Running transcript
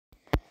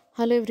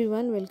Hello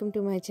everyone, welcome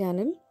to my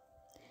channel.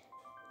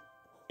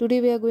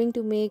 Today we are going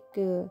to make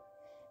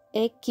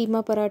egg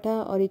keema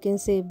paratha, or you can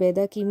say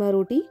Baida Keema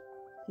Roti.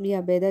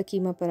 Baida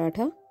Keema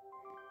Paratha.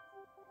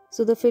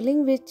 So the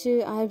filling which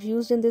I have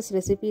used in this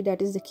recipe,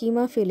 that is the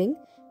keema filling,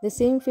 the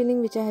same filling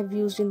which I have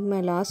used in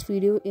my last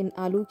video in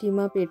aloo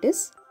keema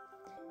patis.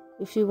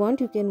 If you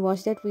want, you can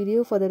watch that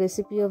video for the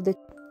recipe of the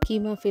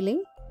keema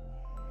filling,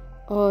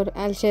 or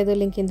I'll share the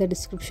link in the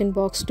description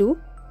box too.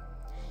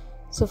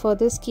 So for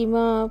this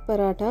keema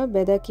paratha,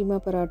 Baida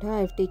Keema Paratha, I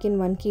have taken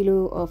 1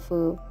 kilo of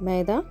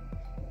maida,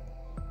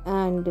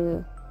 and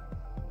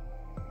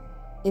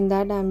in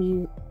that I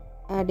am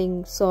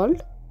adding salt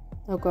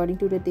according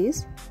to the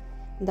taste.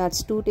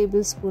 That's 2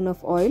 tablespoons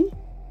of oil.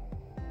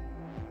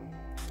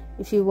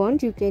 If you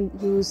want, you can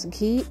use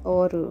ghee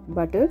or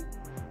butter.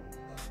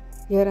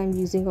 Here I am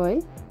using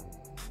oil.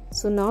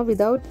 So now,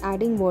 without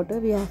adding water,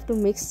 we have to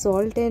mix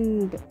salt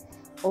and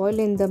oil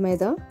in the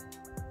maida.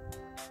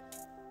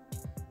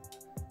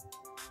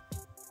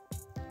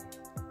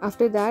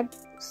 After that,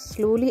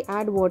 slowly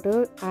add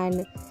water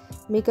and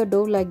make a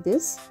dough like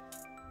this.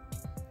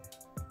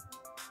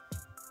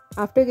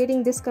 After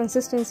getting this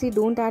consistency,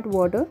 don't add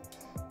water.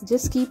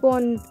 Just keep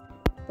on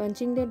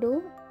punching the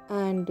dough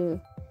and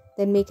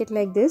then make it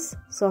like this,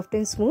 soft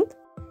and smooth.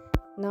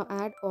 Now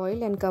add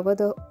oil and cover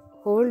the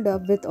whole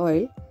dough with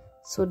oil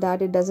so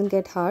that it doesn't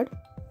get hard.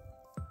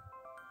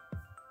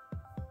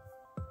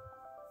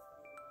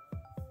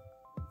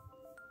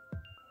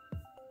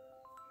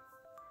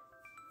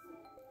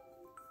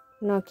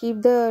 Now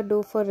keep the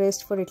dough for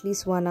rest for at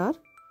least 1 hour.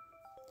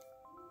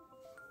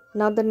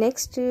 Now the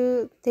next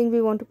thing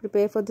we want to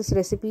prepare for this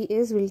recipe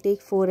is we'll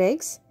take 4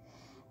 eggs,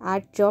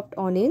 add chopped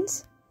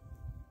onions,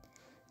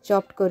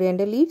 chopped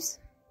coriander leaves.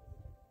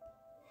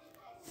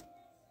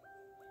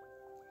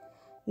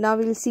 Now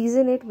we'll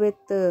season it with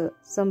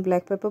some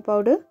black pepper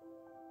powder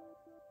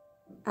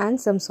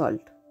and some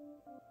salt.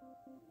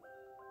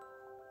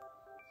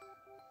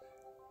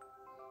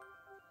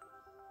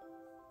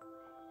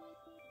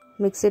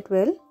 Mix it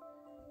well.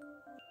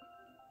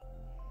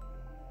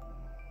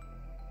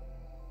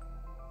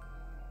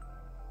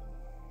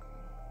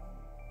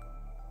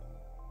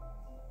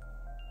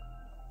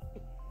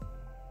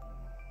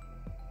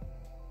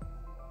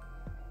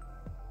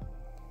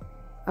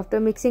 After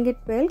mixing it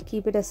well,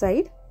 keep it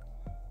aside.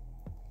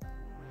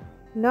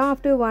 Now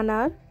after 1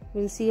 hour,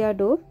 we'll see our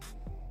dough.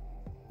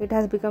 It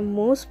has become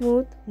more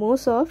smooth, more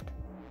soft.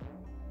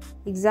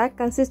 Exact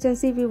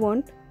consistency we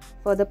want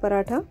for the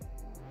paratha.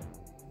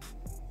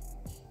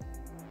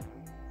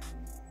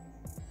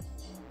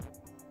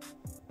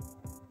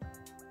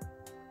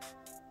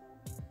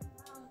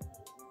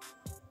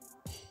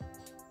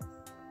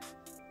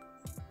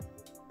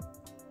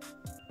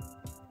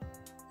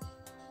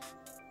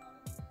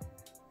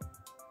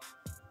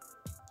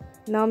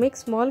 Now make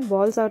small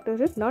balls out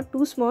of it, not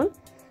too small,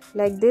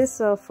 like this,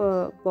 of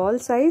ball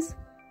size,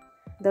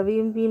 the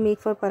way we make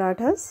for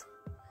parathas.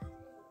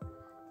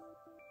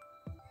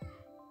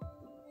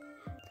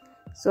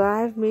 So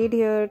I have made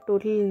here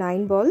total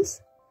 9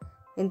 balls.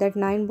 In that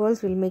 9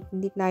 balls, we'll make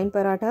 9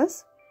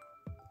 parathas.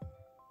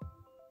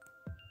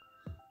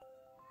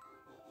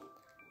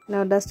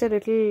 Now dust a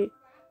little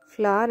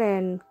flour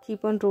and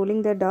keep on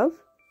rolling the dough.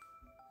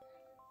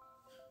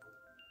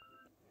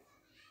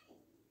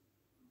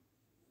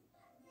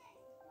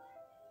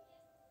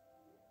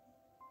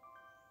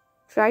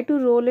 Try to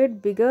roll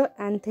it bigger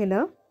and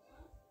thinner.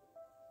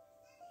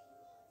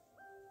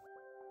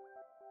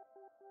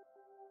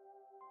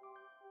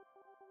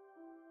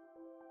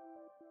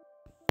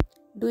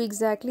 Do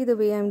exactly the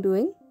way I am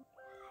doing.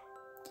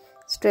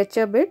 Stretch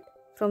a bit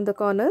from the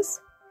corners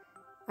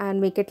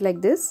and make it like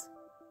this.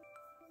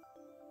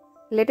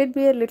 Let it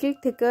be a little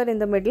thicker in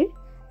the middle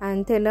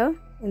and thinner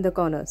in the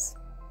corners.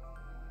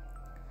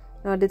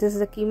 Now this is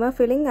the keema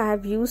filling. I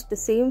have used the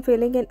same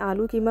filling in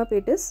aloo keema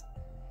patis.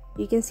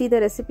 You can see the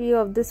recipe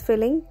of this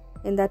filling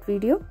in that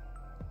video.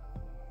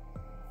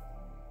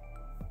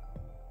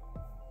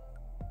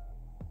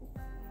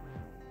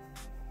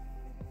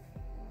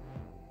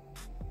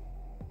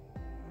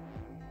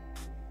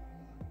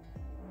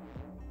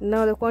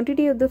 Now the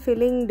quantity of the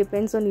filling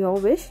depends on your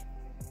wish.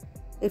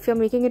 If you are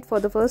making it for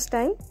the first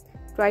time,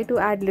 try to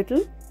add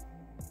little.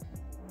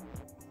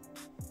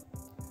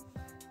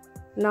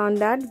 Now on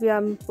that we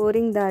are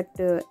pouring that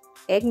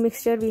egg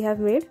mixture we have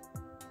made.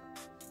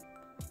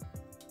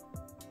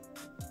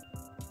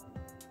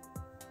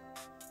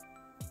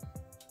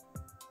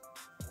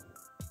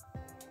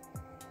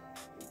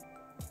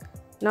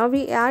 Now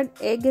we add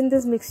egg in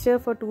this mixture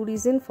for 2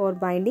 reasons: for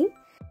binding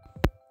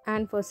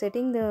and for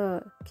setting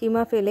the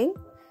keema filling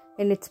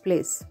in its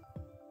place.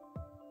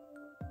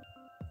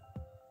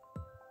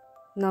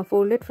 Now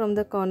fold it from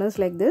the corners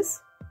like this,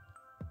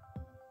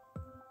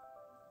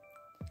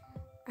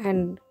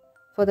 and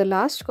for the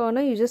last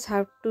corner you just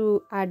have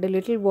to add a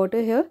little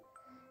water here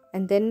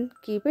and then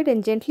keep it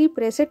and gently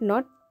press it.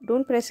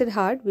 Don't press it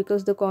hard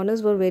because the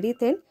corners were very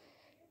thin.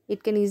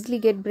 It can easily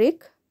get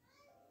break.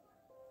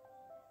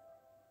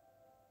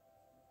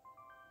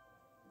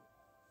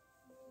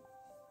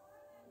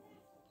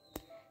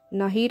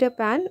 Now heat a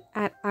pan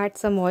and add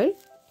some oil.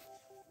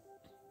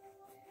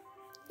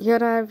 Here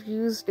I have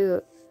used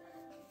 2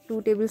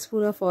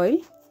 tablespoons of oil.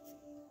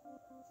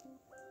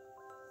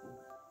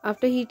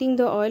 After heating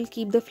the oil,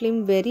 keep the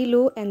flame very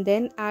low and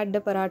then add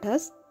the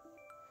parathas.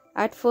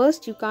 At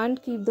first you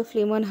can't keep the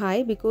flame on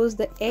high because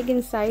the egg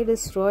inside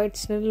is raw,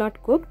 it's still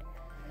not cooked.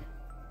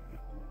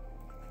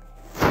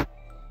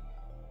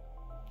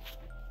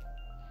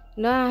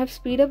 Now I have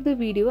speed up the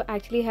video.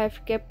 Actually I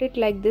have kept it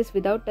like this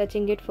without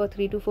touching it for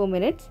 3 to 4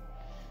 minutes.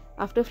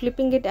 After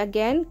flipping it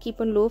again,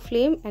 keep on low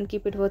flame and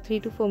keep it for 3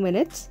 to 4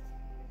 minutes.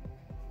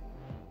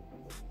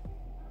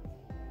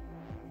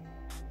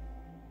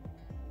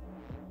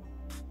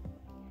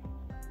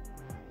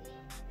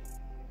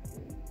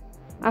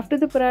 After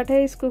the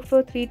paratha is cooked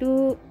for 3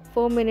 to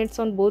 4 minutes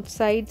on both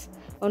sides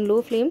on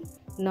low flame,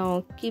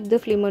 now keep the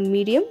flame on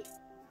medium.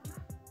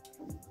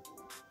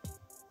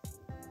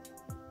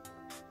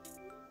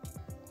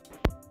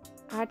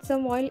 Add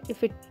some oil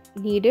if it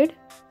needed,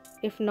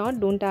 if not,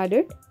 don't add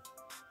it.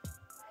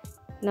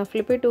 Now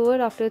flip it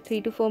over after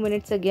 3 to 4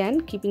 minutes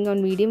again, keeping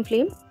on medium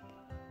flame.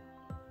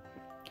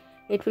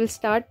 It will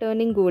start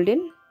turning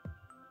golden.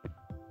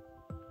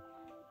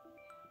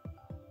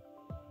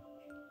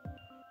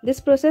 This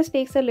process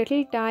takes a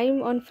little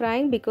time on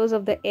frying because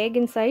of the egg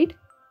inside,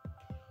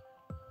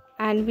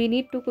 and we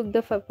need to cook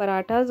the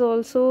parathas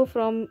also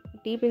from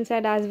deep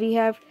inside, as we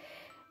have,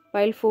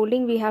 while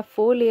folding, we have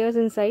 4 layers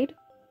inside.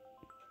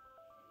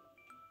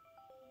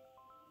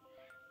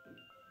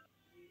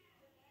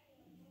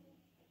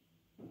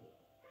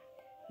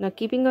 Now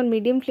keeping on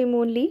medium flame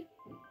only,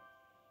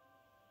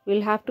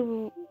 we'll have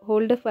to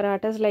hold the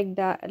parathas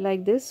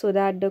like this so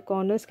that the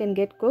corners can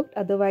get cooked,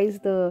 otherwise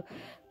the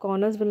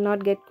corners will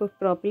not get cooked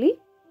properly.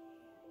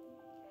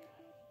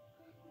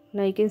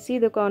 Now you can see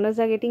the corners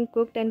are getting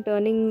cooked and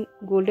turning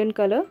golden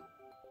color.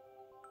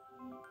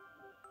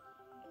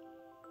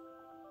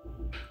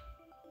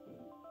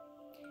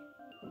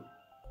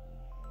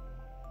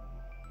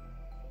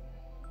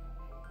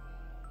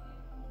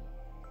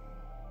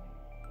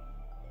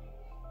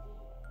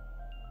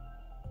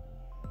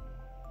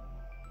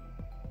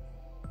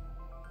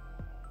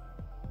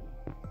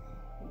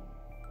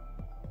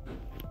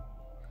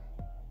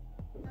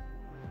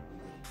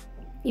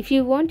 If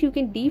you want, you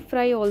can deep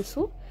fry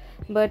also,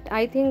 but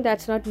I think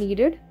that's not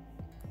needed.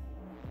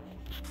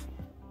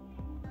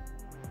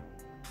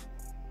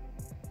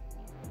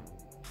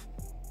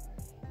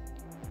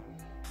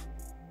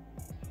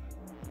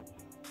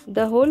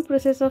 The whole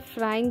process of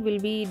frying will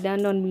be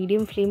done on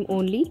medium flame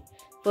only.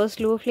 First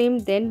low flame,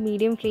 then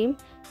medium flame,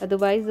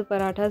 otherwise the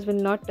parathas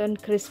will not turn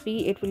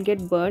crispy, it will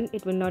get burned,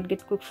 it will not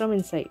get cooked from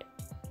inside.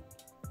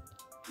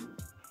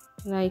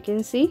 Now you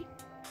can see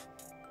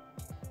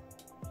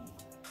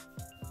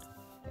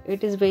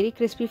it is very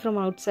crispy from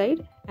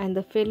outside, and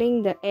the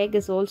filling, the egg,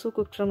 is also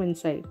cooked from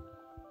inside.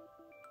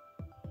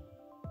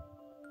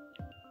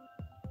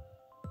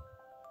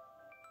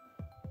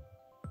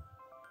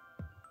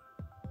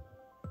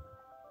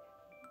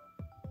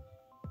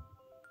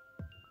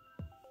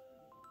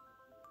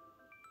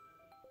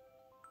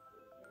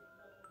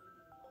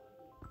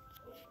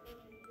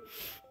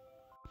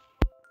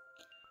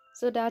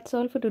 So that's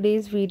all for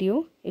today's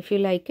video. If you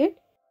like it,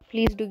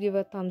 please do give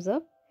a thumbs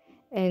up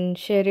and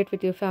share it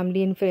with your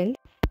family and friends.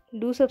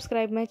 Do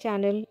subscribe my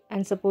channel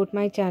and support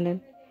my channel.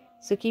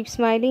 So keep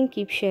smiling,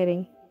 keep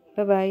sharing.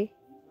 Bye bye.